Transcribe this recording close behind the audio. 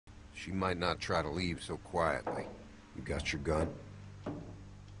She might not try to leave so quietly. You got your gun?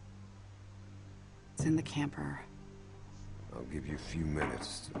 It's in the camper. I'll give you a few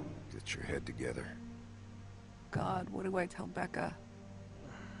minutes to get your head together. God, what do I tell Becca?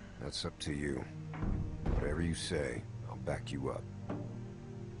 That's up to you. Whatever you say, I'll back you up.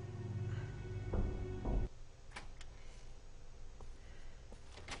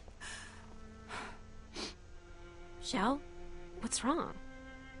 Shell? What's wrong?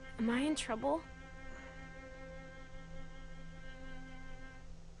 Am I in trouble?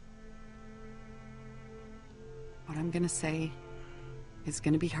 What I'm gonna say is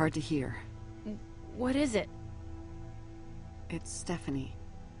gonna be hard to hear. What is it? It's Stephanie.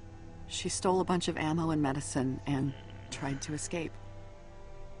 She stole a bunch of ammo and medicine and tried to escape.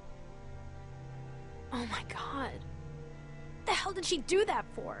 Oh my god. What the hell did she do that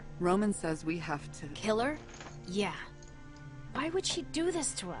for? Roman says we have to... Kill her? Yeah. Why would she do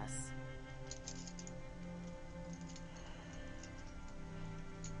this to us?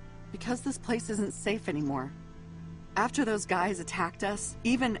 Because this place isn't safe anymore. After those guys attacked us,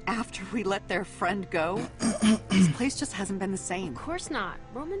 even after we let their friend go, this place just hasn't been the same. Of course not.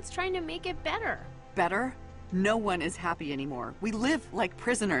 Roman's trying to make it better. Better? No one is happy anymore. We live like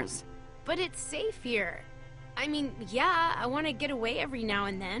prisoners. But it's safe here. I mean, yeah, I want to get away every now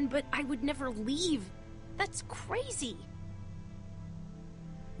and then, but I would never leave. That's crazy.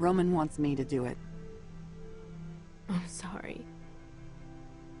 Roman wants me to do it. I'm sorry.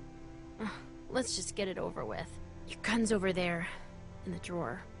 Let's just get it over with. Your gun's over there, in the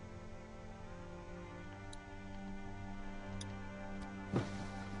drawer.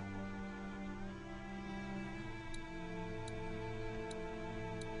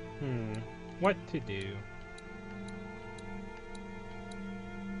 What to do?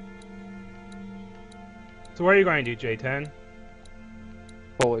 So what are you going to do, J10?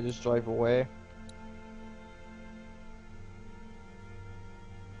 Probably just drive away.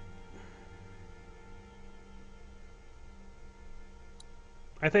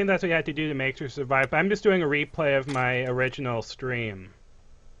 I think that's what you have to do to make sure to survive. But I'm just doing a replay of my original stream.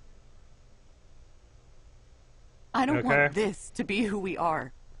 I don't Okay. want this to be who we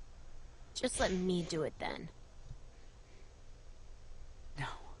are. Just let me do it then. No,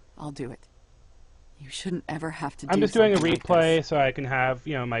 I'll do it. You shouldn't ever have to do I'm just doing a something like replay this. so I can have,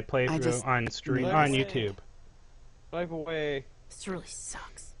 you know, my playthrough just- on stream Drive on away. YouTube. Drive away. This really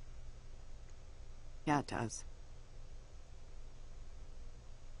sucks. Yeah, it does.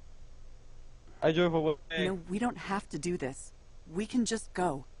 I drove away. You know, we don't have to do this. We can just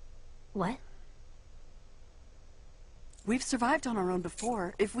go. What? We've survived on our own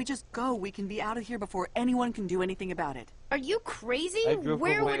before. If we just go, we can be out of here before anyone can do anything about it. Are you crazy? I drove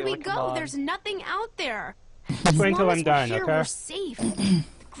Where away would we like a go? mom. There's nothing out there. Just wait until As long I'm as done, we're here, okay? we're safe. The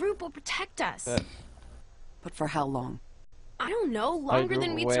group will protect us. But for how long? I don't know, longer drove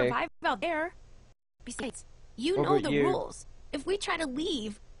than we'd away. survive out there. Besides, you What know about the you? rules. If we try to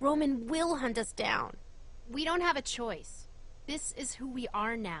leave, Roman will hunt us down. We don't have a choice. This is who we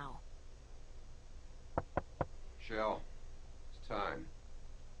are now. Shell, it's time.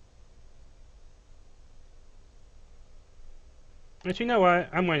 But you know what?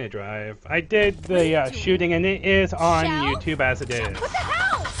 I'm going to drive. I did the shooting, and it is on Shell? YouTube as it is. What the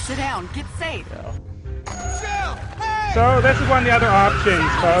hell? Sit down, get safe. Yeah. So this is one of the other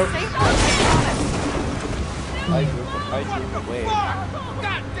options, folks. Safe on I drove away.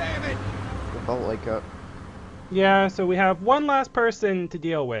 God damn it! It felt like it. Yeah, so we have one last person to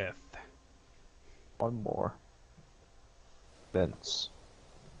deal with. One more. Vince.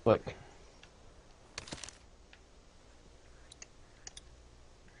 Look.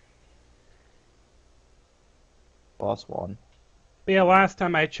 Last one. But yeah, last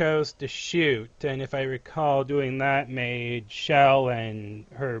time I chose to shoot, and if I recall, doing that made Shell and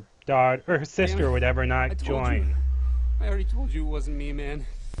her daughter, or her sister or whatever, I not told join. you. I already told you it wasn't me, man.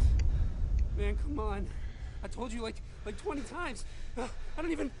 Man, come on. I told you like 20 times. I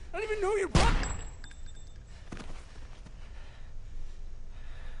don't even know your brother.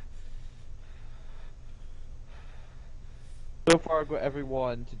 So far, I've got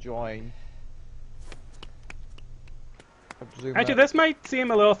everyone to join. I presume Actually, that- this might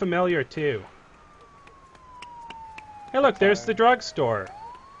seem a little familiar too. Hey, look, there's the drugstore.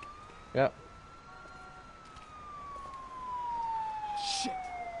 Yep. Shit.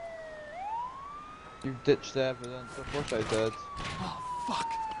 You ditched the evidence. Of course I did. Oh,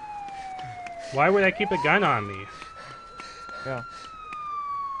 fuck. Why would I keep a gun on me? Yeah.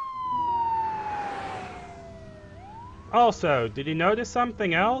 Also, did you notice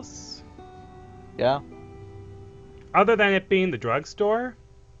something else? Yeah. Other than it being the drugstore?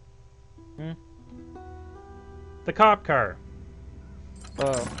 The cop car.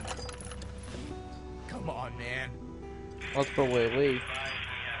 Oh, Come on, man. that's probably Lee.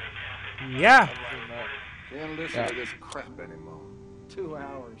 Yeah. Can't listen Yeah. to this crap anymore. 2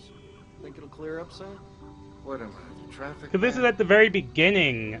 hours. Think it'll clear up soon? What am I, the traffic? Because this is man? at the very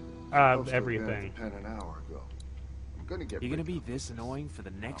beginning Supposed of to have been everything. at the pen an hour ago. I'm gonna get. You gonna rid- be this annoying for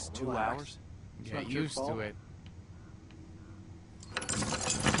the next 2 relax. hours? It's Get not your used fault. to it.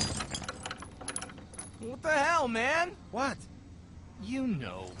 What the hell, man? What? You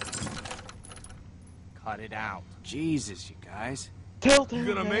know. Cut it out. Jesus, you guys. Telltale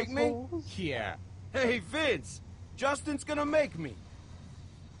You gonna make me? assholes. Yeah, Hey, Vince! Justin's gonna make me.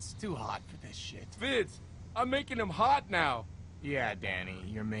 it's too hot for this shit. Vince, I'm making him hot now. Yeah, Danny,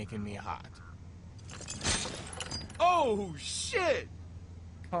 you're making me hot. Oh, shit!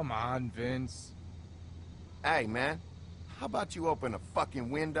 Come on, Vince. Hey, man. How about you open a fucking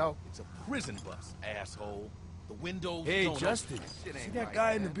window? It's a prison bus, asshole. The windows Hey, don't Justin, Shit see ain't that right,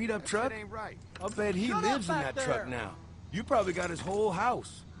 guy in the man. beat-up That truck? shit ain't right. I'll bet he Shut lives up in back that truck there. now. You probably got his whole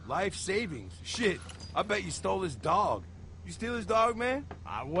house. Life savings. Shit, I bet you stole his dog. You steal his dog, man?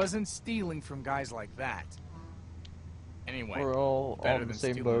 I wasn't stealing from guys like that. Anyway, We're all better on the than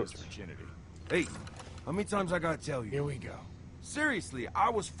same stealing his boat. virginity. Hey, how many times I gotta tell Here you? we go. Seriously, I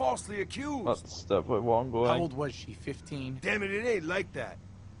was falsely accused. That's definitely what I'm How going. old was she? 15? Damn it ain't like that.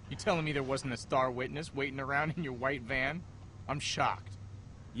 You telling me there wasn't a star witness waiting around in your white van? I'm shocked.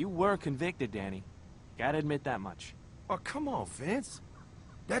 You were convicted, Danny. Gotta admit that much. Oh, come on, Vince.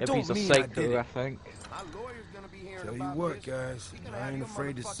 That If don't he's a mean I did psycho, I it. think. My lawyer's gonna be hearing Tell you about what, this. guys, He gonna I have ain't your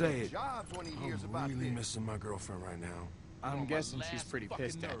afraid to motherfucking say it. jobs when he hears I'm about really this. missing my girlfriend right now. I'm guessing she's Last pretty fucking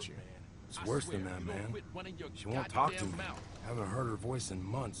pissed at nerve, you. man. It's I worse swear, than that, you don't man. quit running your She won't talk to me. goddamn mouth. Haven't heard her voice in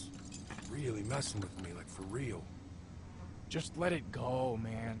months. Really messing with me, like for real. Just let it go,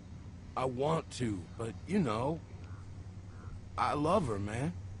 man. I want to, but you know, I love her,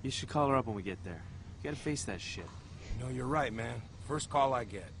 man. You should call her up when we get there. You gotta face that shit. You know, you're right, man. First call I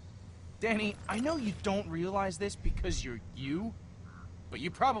get. Danny, I know you don't realize this because you're you, but you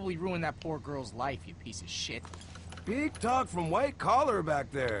probably ruined that poor girl's life, you piece of shit. Big talk from White Collar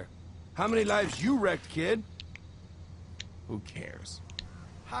back there. How many lives you wrecked, kid? Who cares?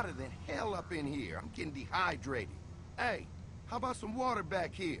 Hotter than hell up in here. I'm getting dehydrated. Hey, how about some water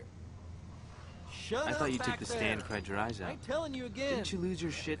back here? Shut I up thought you back took the there. stand and cried your eyes I out. ain't telling you again. Didn't you lose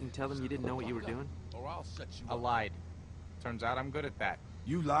your shit and tell them you didn't know what you were doing? Or I'll set you I up. lied. Turns out I'm good at that.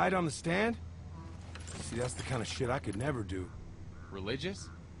 You lied on the stand? See, that's the kind of shit I could never do. Religious?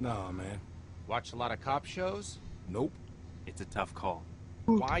 Nah, man. Watch a lot of cop shows? Nope. It's a tough call.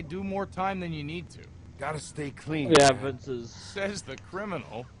 Why do more time than you need to? Gotta stay clean. Yeah, man. Vince is, Says the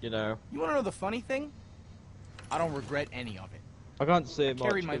criminal. you know. You wanna know the funny thing? I don't regret any of it. I can't say I much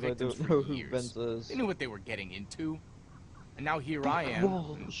carried my because I victims don't for know who years. Vince is. They knew what they were getting into. And now here I am,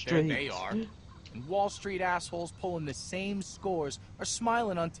 Wall and there Street. they are. And Wall Street assholes pulling the same scores are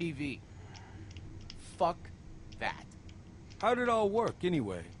smiling on TV. Fuck that. How'd it all work,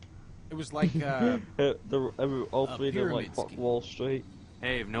 anyway? It was like, All A three of them like pyramid fuck scheme. Wall Street.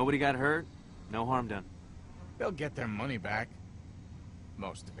 Hey, if nobody got hurt, no harm done. they'll get their money back.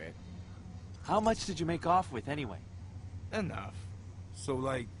 Most of it. How much did you make off with anyway? Enough. So,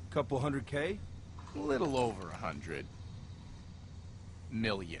 like, couple $100K? A little over 100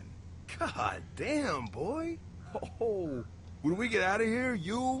 million. God damn, boy. Oh, when we get out of here,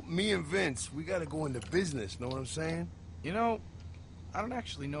 you, me, and Vince, we gotta go into business, know what I'm saying? You know, I don't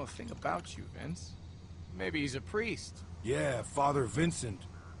actually know a thing about you, Vince. Maybe he's a priest. Yeah, Father Vincent.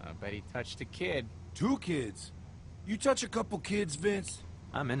 I bet he touched a kid. 2 kids. You touch a couple kids, Vince?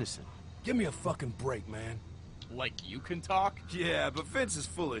 I'm innocent. Give me a fucking break, man. Like you can talk? Yeah, but Vince is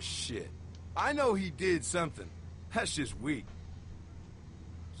full of shit. I know he did something. That's just weak.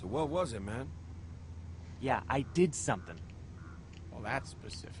 So what was it, man? Yeah, I did something. Well, that's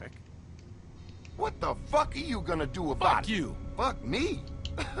specific. What the fuck are you gonna do about Fuck it? you. Fuck me?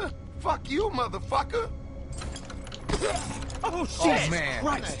 Fuck you, motherfucker! Oh, man.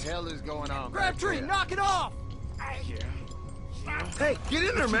 What the hell is going on? Crabtree, knock it off! Hey, get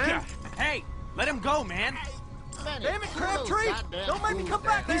in there, man! Hey, let him go, man. Damn it, Crabtree! Don't make me come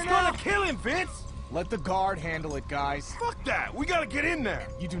back there He's now! gonna kill him, Vince! Let the guard handle it, guys. Fuck that! We gotta get in there!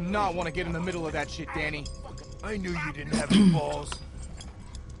 You do not want to get in the middle of that shit, Danny. I knew you didn't have any balls.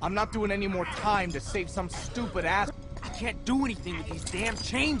 I'm not doing any more time to save some stupid ass. I can't do anything with these damn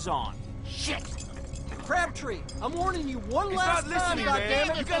chains on. Shit! Crabtree, I'm warning you one He's last not listening, time, man.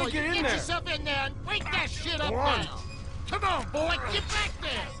 goddammit! You gotta get in there. yourself in there and wake that shit up Come on. now! Come on, boy, get back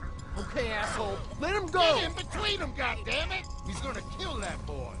there! Okay, asshole, let him go! Get in between them, goddammit! He's gonna kill that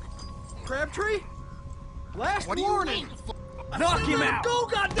boy. Crabtree? Last What do you warning! mean? Knock him out! Go,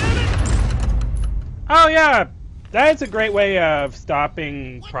 goddammit! Oh yeah, that's a great way of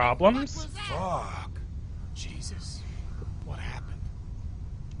stopping problems. Fuck. Jesus. What happened?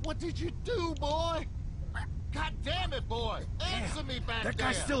 What did you do, boy? God damn it, boy! Answer me back there! That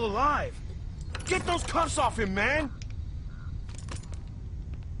guy's still alive! Get those cuffs off him, man!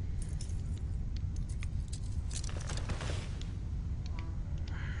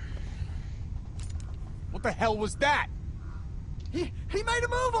 What the hell was that? He made a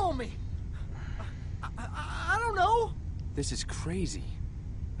move on me! I don't know! This is crazy.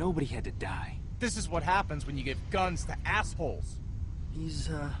 Nobody had to die. This is what happens when you give guns to assholes. He's,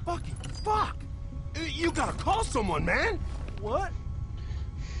 Fucking fuck! You gotta call someone, man! What?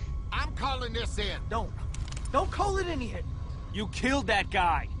 I'm calling this in. Don't call it in yet. You killed that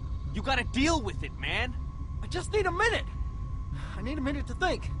guy. You gotta deal with it, man. I just need a minute. I need a minute to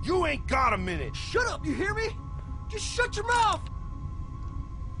think. You ain't got a minute! Shut up, you hear me? Just shut your mouth!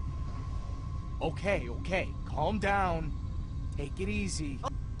 Okay, calm down. Take it easy.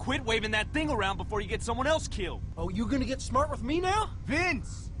 Quit waving that thing around before you get someone else killed. Oh, you gonna get smart with me now?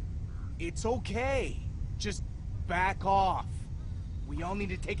 Vince! It's okay. Just back off. We all need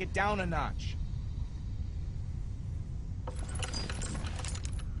to take it down a notch.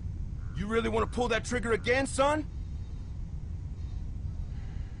 You really want to pull that trigger again, son?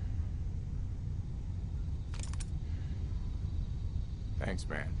 Thanks,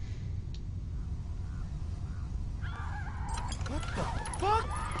 man. What the fuck?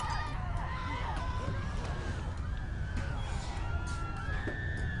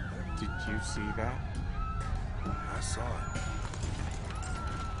 Did you see that? I saw it.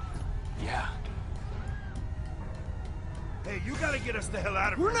 Yeah. Hey, you gotta get us the hell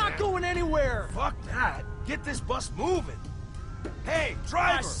out of here, We're not man. going anywhere! Fuck that. Get this bus moving. Hey,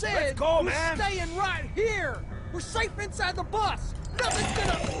 driver, I said let's go, we're man. staying right here! We're safe inside the bus! Nothing's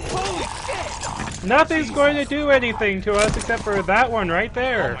gonna... Holy shit! Nothing's going to do anything to us except for that one right Oh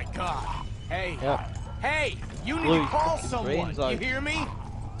there. my god. Hey. Yep. Hey, you need Blue to call fucking someone. brains You out. hear me?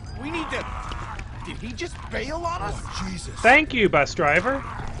 We need to... Did he just bail on us? Oh, Jesus. Thank you, bus driver.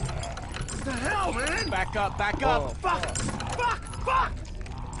 What the hell, man? Back up, back Oh, up. Fuck!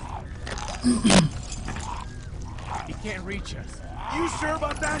 He can't reach us. You sure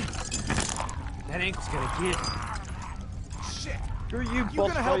about that? That ankle's gonna give. Shit. Screw you, You bus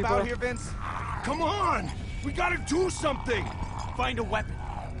gonna help driver. out here, Vince? Come on! We gotta do something! Find a weapon.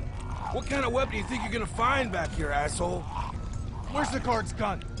 What kind of weapon do you think you're gonna find back here, asshole? Where's the guard's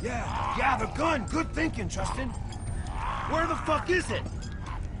gun? Yeah, the gun. Good thinking, Justin. Where the fuck is it?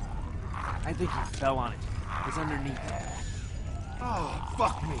 I think he fell on it. It's underneath. Oh,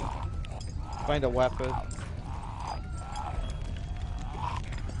 fuck me. Find a weapon.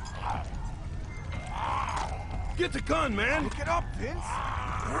 Get the gun, man. Look it up, Vince.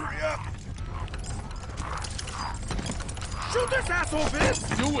 Hurry up. Shoot this asshole, Vince.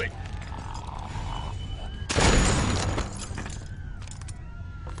 Do it.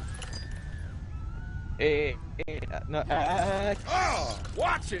 No, Oh,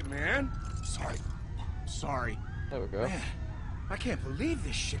 watch it, man. Sorry. there we go. Man, I can't believe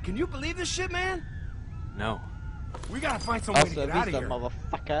this shit. Can you believe this shit, man? No. We gotta find some way to Hasta get out of vista, here.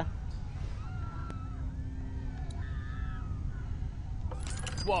 motherfucker.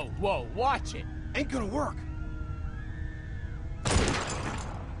 Whoa, watch it. Ain't gonna work.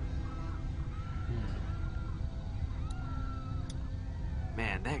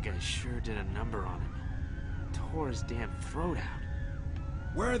 Man, that guy sure did a number on him. Tore his damn throat out.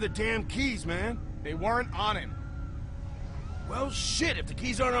 Where are the damn keys, man? They weren't on him. Well, shit. If the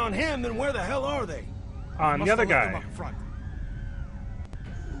keys aren't on him, then where the hell are they? On Must the other have left them guy. up front.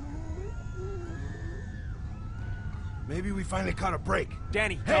 Maybe we finally caught a break.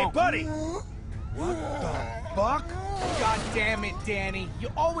 Danny, Hey, don't. buddy! What the fuck? God damn it, Danny. You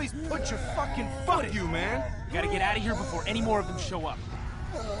always put your fucking foot Fuck in. you, man. We gotta get out of here before any more of them show up.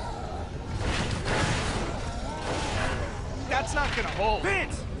 That's not gonna hold.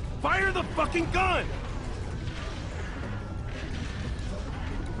 Vince! Fire the fucking gun!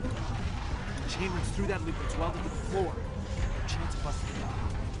 Chain runs through that loop that's welded to the floor. Chance of busting it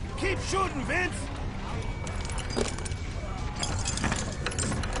out. Keep shooting, Vince!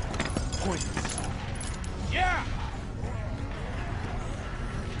 Point. Yeah!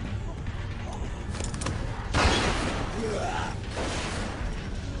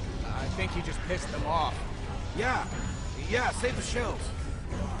 I think you just pissed them off. Yeah, save the shells.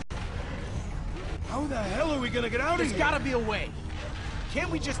 How the hell are we gonna get out of There's here? gotta be a way. Can't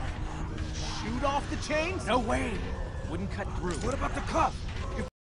we just shoot off the chains? No way. Wouldn't cut through. What about the cuff?